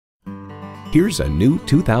Here's a new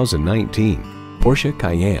 2019 Porsche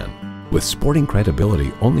Cayenne. With sporting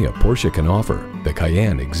credibility only a Porsche can offer, the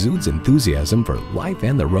Cayenne exudes enthusiasm for life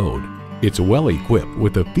and the road. It's well equipped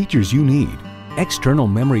with the features you need: external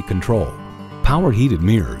memory control, power heated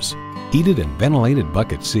mirrors, heated and ventilated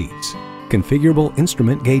bucket seats, configurable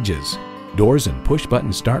instrument gauges, doors and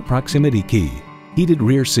push-button start proximity key, heated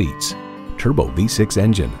rear seats, turbo V6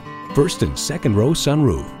 engine, first and second row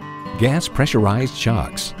sunroof, gas pressurized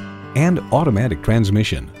shocks, and automatic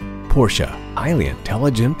transmission. Porsche, highly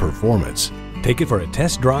intelligent performance. Take it for a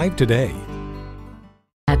test drive today.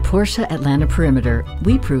 At Porsche Atlanta Perimeter,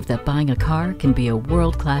 we prove that buying a car can be a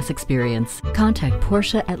world-class experience. Contact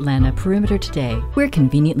Porsche Atlanta Perimeter today. We're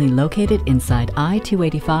conveniently located inside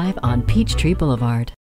I-285 on Peachtree Boulevard.